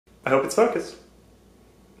I hope it's focused.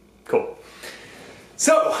 Cool.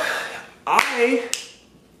 So, wow,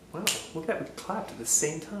 look at that, we clapped at the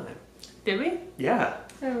same time. Did we? Yeah.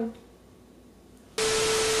 Oh.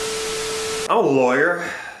 I'm a lawyer,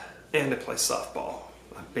 and I play softball.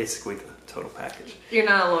 I'm basically the total package. You're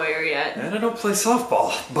not a lawyer yet. And I don't play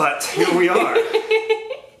softball, but here we are.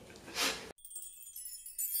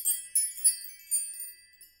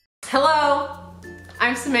 Hello,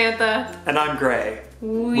 I'm Samantha. And I'm Gray.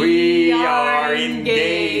 We are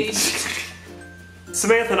engaged.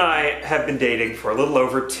 Samantha and I have been dating for a little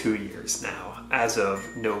over 2 years now, as of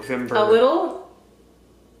November. A little?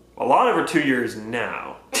 A lot over 2 years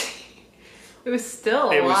now. It was still a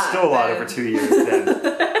lot. It was still a lot then. over 2 years then.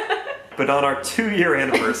 But on our 2-year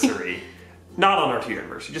anniversary, not on our 2-year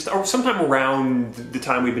anniversary, just sometime around the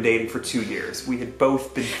time we've been dating for 2 years, we had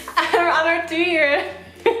both been... on our 2-year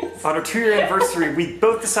On our 2-year anniversary, we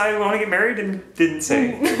both decided we want to get married and didn't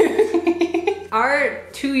say anything. Our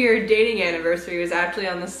 2-year dating anniversary was actually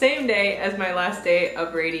on the same day as my last day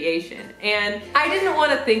of radiation. And I didn't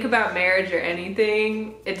want to think about marriage or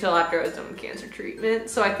anything until after I was done with cancer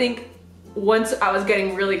treatment. So I think once I was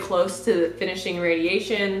getting really close to finishing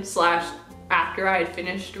radiation / after I had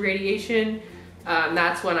finished radiation,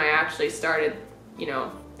 that's when I actually started,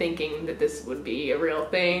 thinking that this would be a real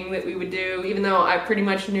thing that we would do, even though I pretty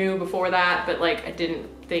much knew before that, but like I didn't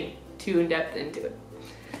think too in depth into it.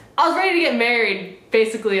 I was ready to get married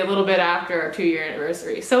basically a little bit after our 2-year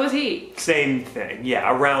anniversary. So was he. Same thing,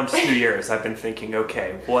 yeah, around 2 years I've been thinking,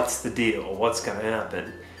 okay, what's the deal? What's gonna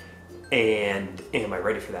happen? And am I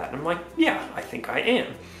ready for that? And I'm like, yeah, I think I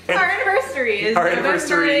am. And our anniversary is November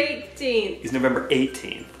 18th. Is November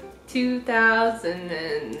 18th.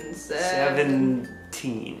 2007.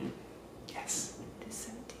 Yes. It is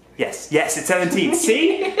 17. Yes, it's 17.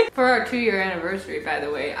 See? For our 2-year anniversary, by the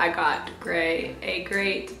way, I got Gray a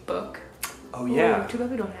great book. Oh yeah. Ooh, too bad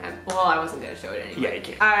we don't have. Well, I wasn't gonna show it anyway. Yeah, you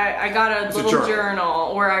can't. I got a little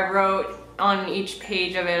journal where I wrote on each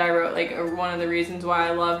page of it. I wrote like one of the reasons why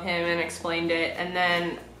I love him and explained it. And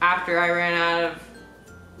then after I ran out of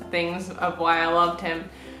things of why I loved him,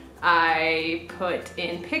 I put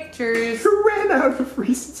in pictures. You ran out of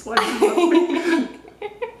reasons why you love me.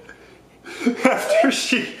 After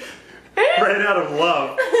she ran out of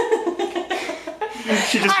love,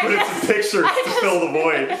 she just put in some pictures to fill the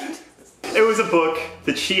void. It was a book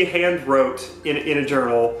that she hand wrote in a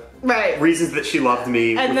journal. Right. Reasons that she loved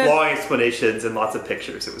me, and with long explanations and lots of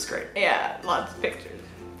pictures. It was great. Yeah, lots of pictures.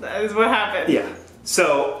 That is what happened. Yeah.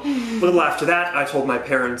 So, a little after that, I told my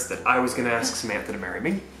parents that I was going to ask Samantha to marry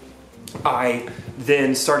me. I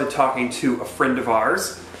then started talking to a friend of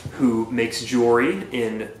ours who makes jewelry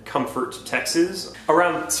in Comfort, Texas.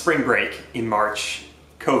 Around spring break in March,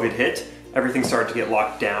 COVID hit. Everything started to get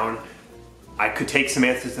locked down. I could take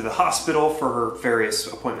Samantha to the hospital for her various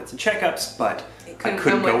appointments and checkups, but I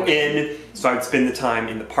couldn't go in, so I would spend the time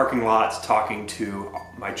in the parking lot talking to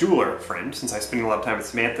my jeweler friend. Since I spent a lot of time with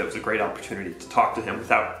Samantha, it was a great opportunity to talk to him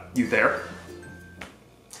without you there.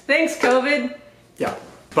 Thanks, COVID. Yeah.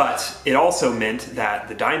 But it also meant that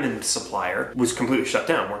the diamond supplier was completely shut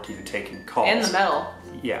down, weren't even taking calls. And the metal.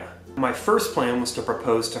 Yeah. My first plan was to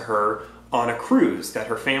propose to her on a cruise that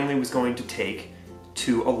her family was going to take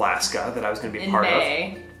to Alaska, that I was going to be a part of.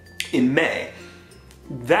 In May.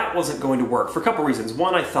 That wasn't going to work for a couple reasons.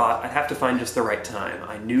 One, I thought I'd have to find just the right time.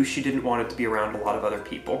 I knew she didn't want it to be around a lot of other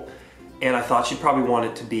people, and I thought she'd probably want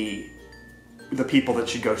it to be the people that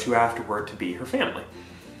she'd go to afterward to be her family.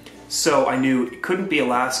 So I knew it couldn't be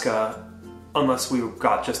Alaska unless we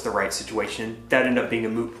got just the right situation. That ended up being a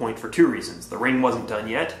moot point for 2 reasons. The ring wasn't done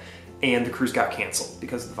yet, and the cruise got canceled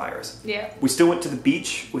because of the virus. Yeah. We still went to the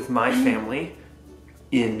beach with my family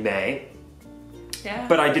in May. Yeah.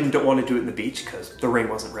 But I didn't want to do it in the beach because the ring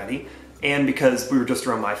wasn't ready, and because we were just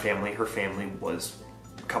around my family. Her family was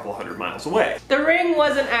a couple 100 miles away. The ring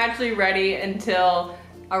wasn't actually ready until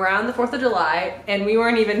around the 4th of July, and we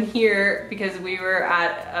weren't even here because we were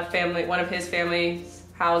at one of his family's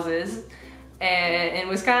houses in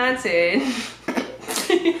Wisconsin.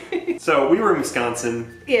 So we were in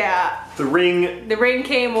Wisconsin. Yeah. The ring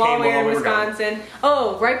came while we were in Wisconsin.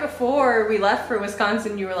 Oh, right before we left for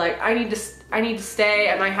Wisconsin, you were like, I need to stay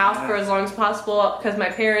at my house for as long as possible because my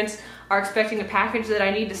parents are expecting a package that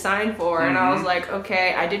I need to sign for. And I was like,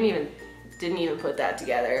 okay, I didn't even put that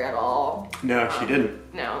together at all. No, she didn't.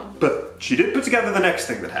 No. But she did put together the next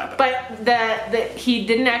thing that happened. But he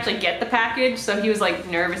didn't actually get the package, so he was like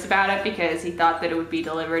nervous about it because he thought that it would be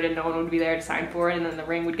delivered and no one would be there to sign for it, and then the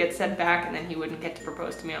ring would get sent back, and then he wouldn't get to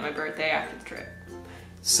propose to me on my birthday after the trip.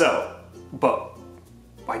 So, but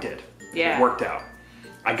I did. Yeah. It worked out.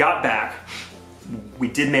 I got back we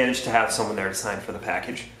did manage to have someone there to sign for the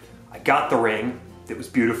package. I got the ring. It was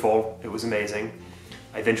beautiful. It was amazing.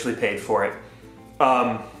 I eventually paid for it.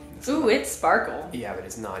 Ooh, it's sparkle. Yeah, but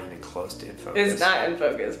it's not even close to in focus. It's not in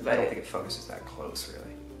focus, but I don't think it focuses that close,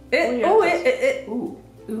 really. Ooh.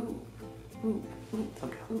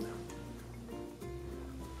 Okay.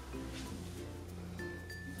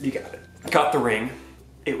 You got it. Got the ring.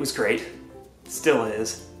 It was great. Still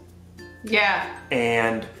is. Yeah.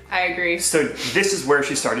 And I agree. So this is where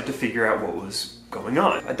she started to figure out what was going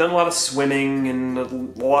on. I'd done a lot of swimming and a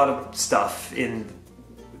lot of stuff on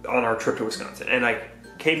our trip to Wisconsin, and I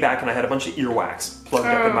came back and I had a bunch of earwax plugged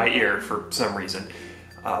up in my ear for some reason,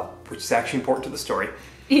 which is actually important to the story.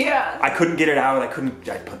 Yeah. I couldn't get it out. I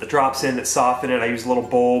put the drops in that softened it. I used a little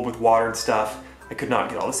bulb with water and stuff. I could not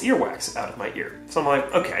get all this earwax out of my ear. So I'm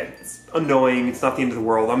like, okay, it's annoying. It's not the end of the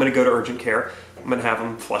world. I'm going to go to urgent care. I'm going to have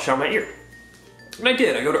them flush out my ear. And I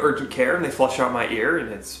did. I go to urgent care and they flush out my ear, and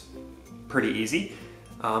it's pretty easy.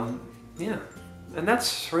 Yeah. And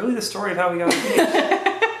that's really the story of how we got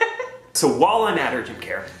engaged. So while I'm at urgent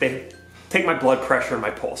care, they take my blood pressure and my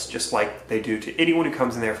pulse, just like they do to anyone who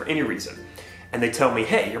comes in there for any reason. And they tell me,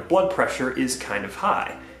 hey, your blood pressure is kind of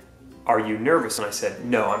high. Are you nervous? And I said,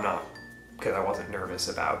 no, I'm not. Because I wasn't nervous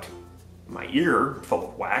about my ear full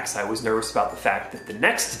of wax. I was nervous about the fact that the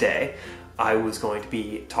next day I was going to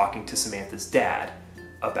be talking to Samantha's dad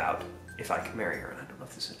about if I could marry her. And I don't know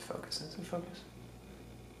if this is in focus. Is it in focus?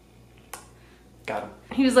 Got him.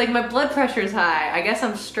 He was like, my blood pressure is high. I guess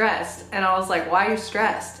I'm stressed. And I was like, why are you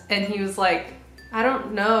stressed? And he was like, I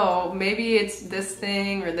don't know. Maybe it's this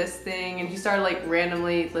thing or this thing. And he started like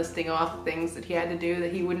randomly listing off things that he had to do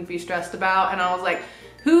that he wouldn't be stressed about. And I was like,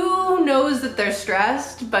 who knows that they're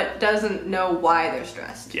stressed but doesn't know why they're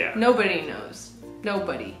stressed? Yeah. Nobody knows.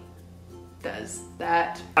 Nobody does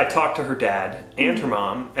that. I talked to her dad and her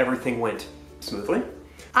mom. Everything went smoothly.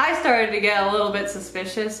 I started to get a little bit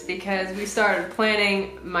suspicious because we started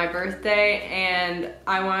planning my birthday and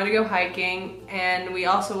I wanted to go hiking, and we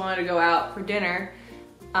also wanted to go out for dinner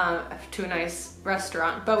to a nice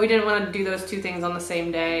restaurant. But we didn't want to do those two things on the same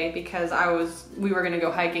day because we were going to go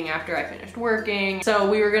hiking after I finished working. So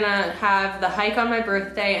we were going to have the hike on my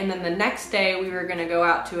birthday, and then the next day we were going to go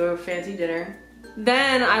out to a fancy dinner.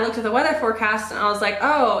 Then I looked at the weather forecast and I was like,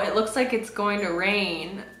 oh, it looks like it's going to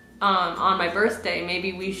rain on my birthday.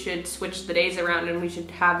 Maybe we should switch the days around and we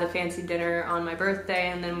should have the fancy dinner on my birthday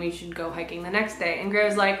and then we should go hiking the next day. And Gray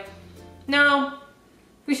was like, no,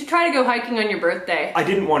 we should try to go hiking on your birthday. I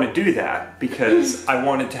didn't want to do that because I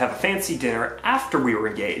wanted to have a fancy dinner after we were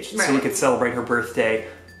engaged, so we could celebrate her birthday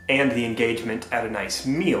and the engagement at a nice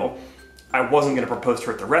meal. I wasn't going to propose to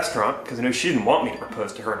her at the restaurant because I knew she didn't want me to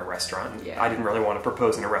propose to her in a restaurant. Yeah. I didn't really want to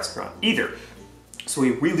propose in a restaurant either. So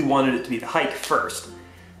we really wanted it to be the hike first.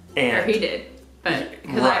 And or he did, but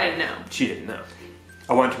because I didn't know. She didn't know.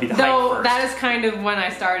 I wanted it to be the hike first. Though that is kind of when I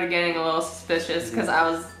started getting a little suspicious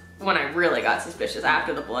because when I really got suspicious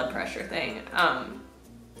after the blood pressure thing.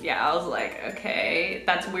 Yeah, I was like, okay,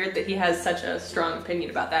 that's weird that he has such a strong opinion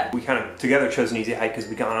about that. We kind of together chose an easy hike because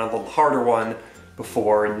we got on a little harder one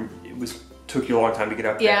before, and it took you a long time to get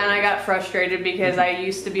up there. Yeah, and I got frustrated because I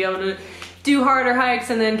used to be able to do harder hikes,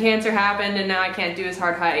 and then cancer happened, and now I can't do as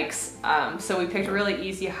hard hikes. So we picked a really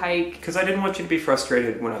easy hike. Because I didn't want you to be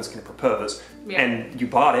frustrated when I was going to propose. Yeah. And you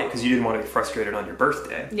bought it because you didn't want to be frustrated on your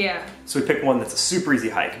birthday. Yeah. So we picked one that's a super easy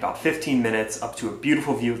hike, about 15 minutes, up to a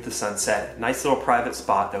beautiful view of the sunset. Nice little private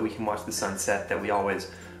spot that we can watch the sunset that we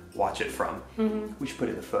always watch it from. Mm-hmm. We should put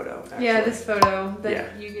in a photo, actually. Yeah, this photo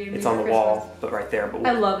that you gave me. It's on the wall, but right there. But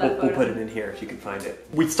I love that photo. We'll put it in here if you can find it.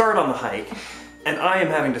 We start on the hike. And I am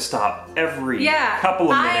having to stop every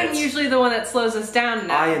couple of minutes. I am usually the one that slows us down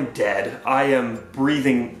now. I am dead. I am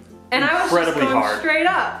breathing and incredibly hard. And I was just going straight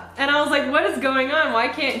up. And I was like, what is going on? Why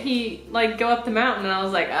can't he like go up the mountain? And I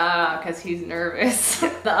was like, because he's nervous.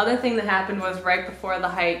 The other thing that happened was right before the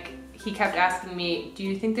hike, he kept asking me, do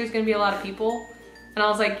you think there's going to be a lot of people? And I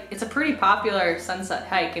was like, it's a pretty popular sunset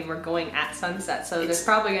hike and we're going at sunset. So there's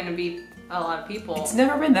probably going to be a lot of people. It's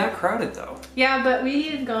never been that crowded though. Yeah, but we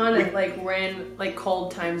had gone at like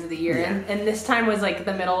cold times of the year, and this time was like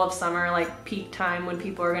the middle of summer, like peak time when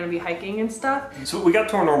people are going to be hiking and stuff. So we got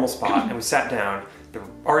to our normal spot and we sat down. There were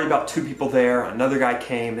already about 2 people there. Another guy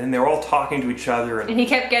came, and they were all talking to each other, and he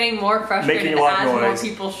kept getting more frustrated making a lot of noise.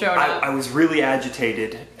 More people showed up. I was really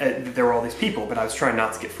agitated that there were all these people, but I was trying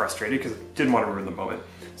not to get frustrated because I didn't want to ruin the moment.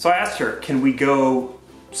 So I asked her, "Can we go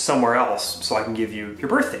somewhere else so I can give you your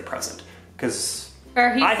birthday present?" Because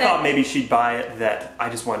I thought maybe she'd buy it, that I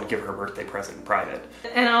just wanted to give her a birthday present in private.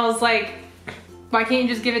 And I was like, why can't you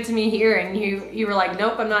just give it to me here? And you were like,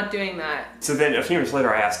 nope, I'm not doing that. So then a few minutes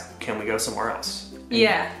later I asked, can we go somewhere else? And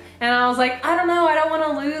yeah. And I was like, I don't know, I don't want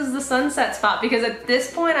to lose the sunset spot, because at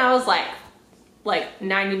this point I was like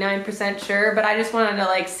 99% sure, but I just wanted to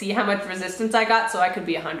like see how much resistance I got so I could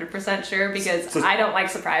be 100% sure, because I don't like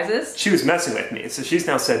surprises. She was messing with me, so she's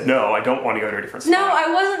now said, no, I don't want to go to a different spot. No,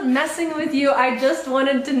 I wasn't messing with you. I just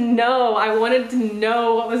wanted to know. I wanted to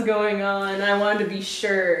know what was going on. I wanted to be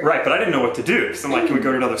sure. Right, but I didn't know what to do. So I'm like, can we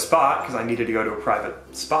go to another spot? Because I needed to go to a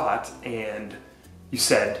private spot, and you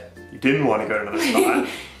said you didn't want to go to another spot.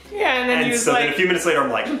 Yeah, and then you was so like... then a few minutes later, I'm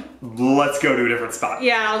like, let's go to a different spot.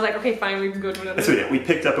 Yeah, I was like, okay, fine, we can go to another. That's what we did. We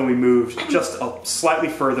picked up and we moved just slightly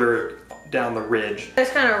further down the ridge. There's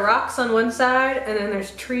kind of rocks on one side, and then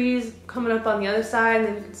there's trees coming up on the other side, and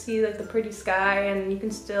then you can see like the pretty sky, and you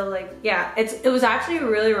can still like, yeah, it was actually a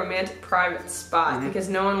really romantic private spot, because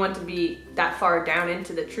no one wanted to be that far down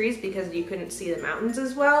into the trees because you couldn't see the mountains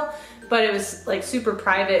as well. But it was like super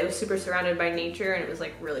private, it was super surrounded by nature, and it was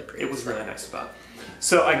like really pretty. It was a really nice spot.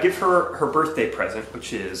 So I give her her birthday present,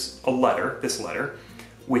 which is a letter, this letter,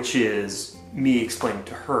 which is me explaining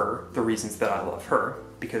to her the reasons that I love her,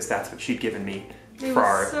 because that's what she'd given me for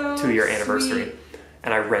our 2-year anniversary.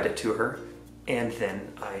 And I read it to her, and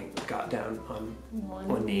then I got down on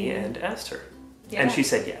one knee and asked her. Yeah. And she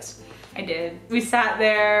said yes. I did. We sat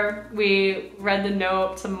there, we read the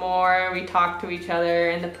note some more, we talked to each other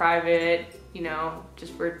in the private, you know,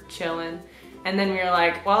 just for chilling. And then we were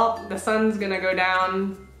like, well, the sun's gonna go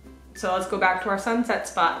down, so let's go back to our sunset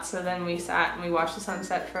spot. So then we sat and we watched the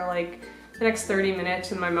sunset for like the next 30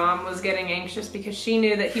 minutes, and my mom was getting anxious because she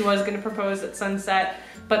knew that he was gonna propose at sunset,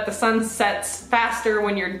 but the sun sets faster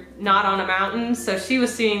when you're not on a mountain, so she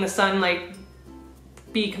was seeing the sun like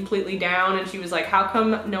be completely down, and she was like, how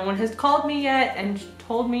come no one has called me yet and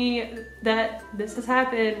told me that this has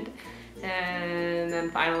happened? And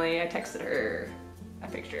then finally I texted her a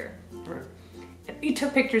picture. Right. We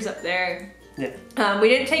took pictures up there. Yeah. We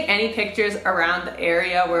didn't take any pictures around the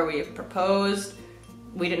area where we proposed.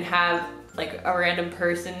 We didn't have like a random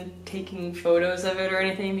person taking photos of it or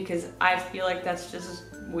anything, because I feel like that's just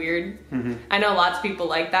weird. I know lots of people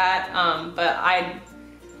like that, but I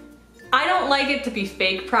don't like it to be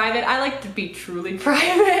fake private. I like to be truly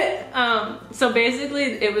private. So basically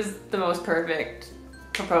it was the most perfect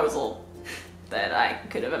proposal that I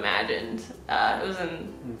could have imagined. It was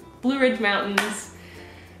in Blue Ridge Mountains,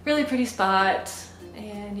 really pretty spot,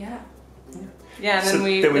 and yeah, and then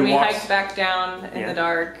we hiked back down in the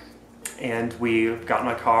dark. And we got in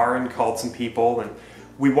my car and called some people, and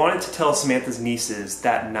we wanted to tell Samantha's nieces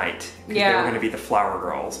that night, because they were going to be the flower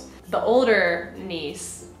girls. The older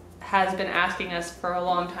niece has been asking us for a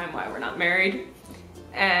long time why we're not married,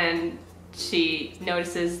 and she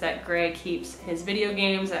notices that Greg keeps his video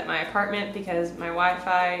games at my apartment because my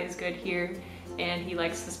Wi-Fi is good here, and he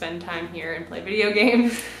likes to spend time here and play video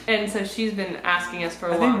games. And so she's been asking us for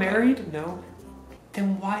a long time. Are they married? No.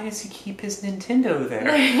 Then why does he keep his Nintendo there?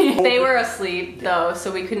 They were asleep though, so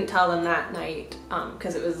we couldn't tell them that night,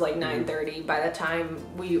 because it was like 9:30 by the time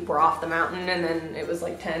we were off the mountain, and then it was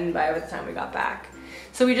like 10 by the time we got back.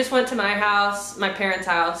 So we just went to my house, my parents'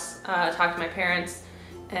 house, talked to my parents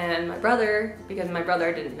and my brother, because my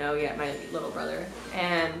brother didn't know yet, my little brother.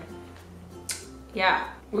 And yeah,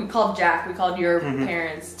 we called Jack, we called your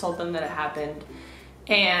parents, told them that it happened.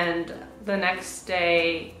 And the next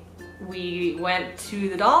day we went to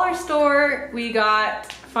the dollar store, we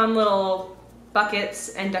got fun little buckets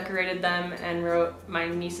and decorated them and wrote my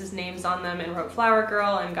niece's names on them and wrote Flower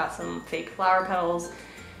Girl and got some fake flower petals.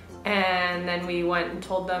 And then we went and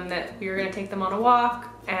told them that we were gonna take them on a walk,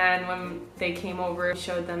 and when they came over, we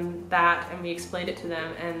showed them that and we explained it to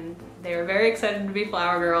them, and they were very excited to be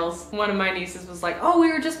flower girls. One of my nieces was like, oh,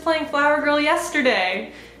 we were just playing Flower Girl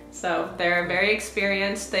yesterday. So they're very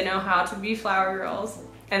experienced, they know how to be flower girls.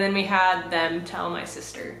 And then we had them tell my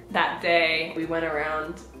sister. That day we went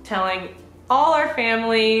around telling all our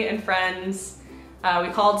family and friends. We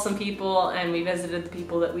called some people and we visited the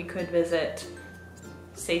people that we could visit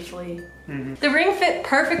safely. The ring fit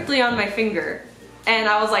perfectly on my finger, and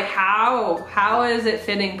I was like, how is it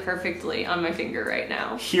fitting perfectly on my finger right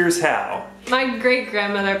now? Here's how. My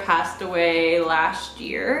great-grandmother passed away last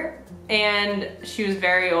year, and she was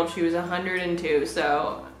very old. She was 102,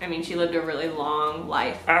 so I mean, she lived a really long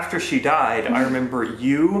life. After she died, I remember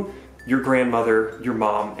you, your grandmother, your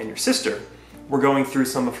mom, and your sister were going through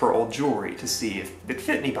some of her old jewelry to see if it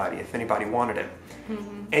fit anybody, if anybody wanted it.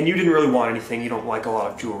 And you didn't really want anything, you don't like a lot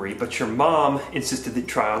of jewelry, but your mom insisted that you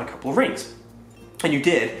try on a couple of rings. And you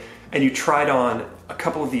did, and you tried on a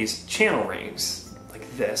couple of these channel rings, like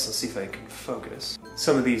this. Let's see if I can focus.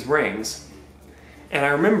 Some of these rings. And I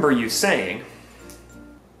remember you saying,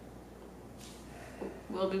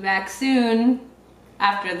 we'll be back soon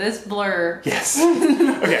after this blur. Yes.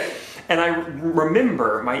 Okay. And I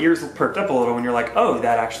remember my ears perked up a little when you're like, oh,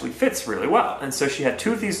 that actually fits really well. And so she had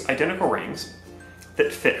 2 of these identical rings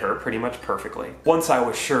that fit her pretty much perfectly. Once I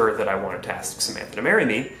was sure that I wanted to ask Samantha to marry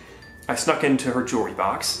me, I snuck into her jewelry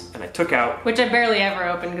box and I took out... Which I barely ever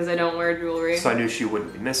open because I don't wear jewelry. So I knew she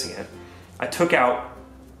wouldn't be missing it. I took out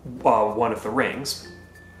one of the rings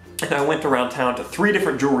and I went around town to 3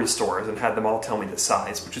 different jewelry stores and had them all tell me the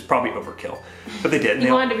size, which is probably overkill. But they did.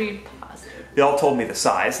 You wanted to be positive. They all told me the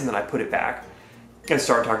size, and then I put it back and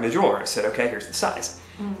started talking to the jeweler. I said, okay, here's the size.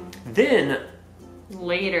 Then...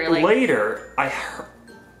 Later, I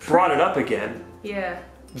brought it up again. Yeah.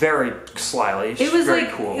 Very slyly. It was very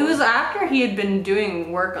like, cool. it was after he had been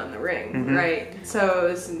doing work on the ring, right? So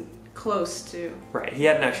it was close to... Right, he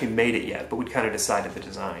hadn't actually made it yet, but we'd kind of decided the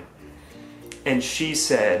design. And she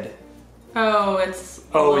said... Oh, it's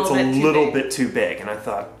a little bit too big. And I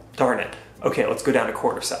thought, darn it. Okay, let's go down to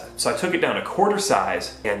quarter size. So I took it down to quarter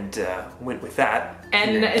size and went with that.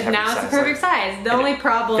 And now it's the perfect size. The only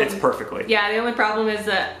problem... Fits perfectly. Yeah, the only problem is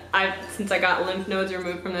that since I got lymph nodes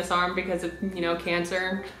removed from this arm because of,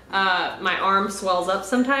 cancer, my arm swells up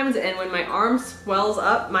sometimes, and when my arm swells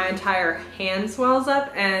up, my entire hand swells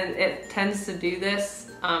up, and it tends to do this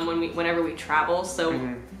whenever we travel.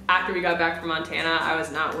 So after we got back from Montana, I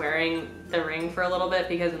was not wearing the ring for a little bit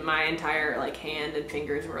because my entire hand and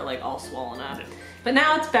fingers were all swollen up. But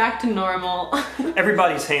now it's back to normal.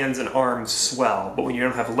 Everybody's hands and arms swell, but when you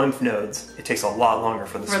don't have lymph nodes, it takes a lot longer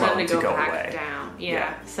for the swelling to go away. Down.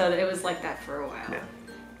 Yeah. So it was like that for a while. Yeah.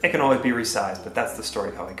 It can always be resized, but that's the story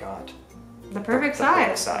of how I got the perfect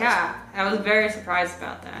size. Yeah, I was very surprised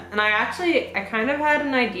about that. And I kind of had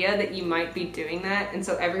an idea that you might be doing that, and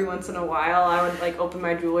so every once in a while I would open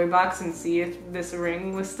my jewelry box and see if this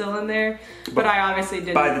ring was still in there. But I obviously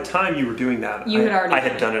didn't. By the time you were doing that, I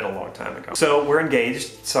had done it a long time ago. So we're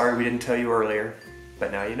engaged. Sorry we didn't tell you earlier,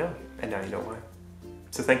 but now you know, and now you know why.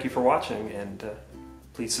 So thank you for watching, and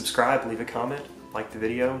please subscribe, leave a comment, like the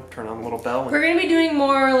video, turn on the little bell. We're gonna be doing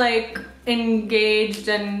more engaged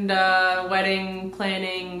and wedding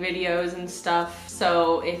planning videos and stuff.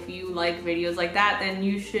 So if you like videos like that, then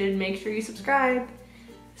you should make sure you subscribe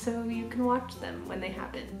so you can watch them when they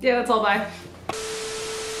happen. Yeah, that's all. Bye.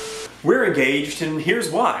 We're engaged, and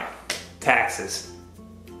here's why. Taxes.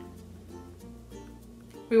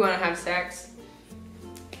 We want to have sex.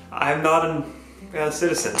 I'm not a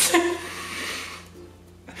citizen.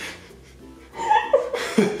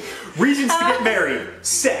 Reasons to get married: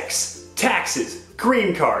 sex, taxes,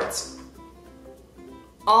 green cards.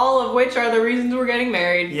 All of which are the reasons we're getting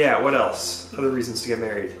married. Yeah, what else? Other reasons to get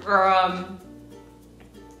married. Sex,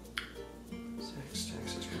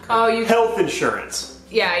 taxes, green cards. Health insurance.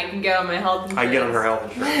 Yeah, you can get on my health insurance. I get on her health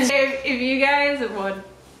insurance. If you guys want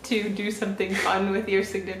to do something fun with your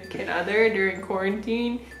significant other during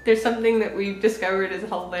quarantine, there's something that we've discovered is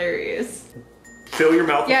hilarious. Fill your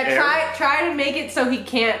mouth with air. Yeah, try to make it so he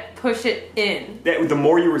can't push it in. The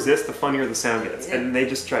more you resist, the funnier the sound gets. Yeah. And they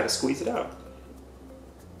just try to squeeze it out.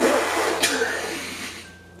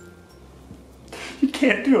 You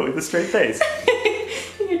can't do it with a straight face.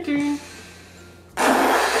 You're doing...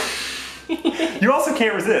 You also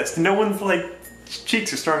can't resist. No one's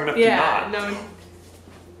cheeks are strong enough to not. No.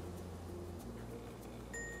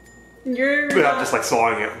 You're Without just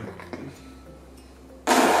swallowing it.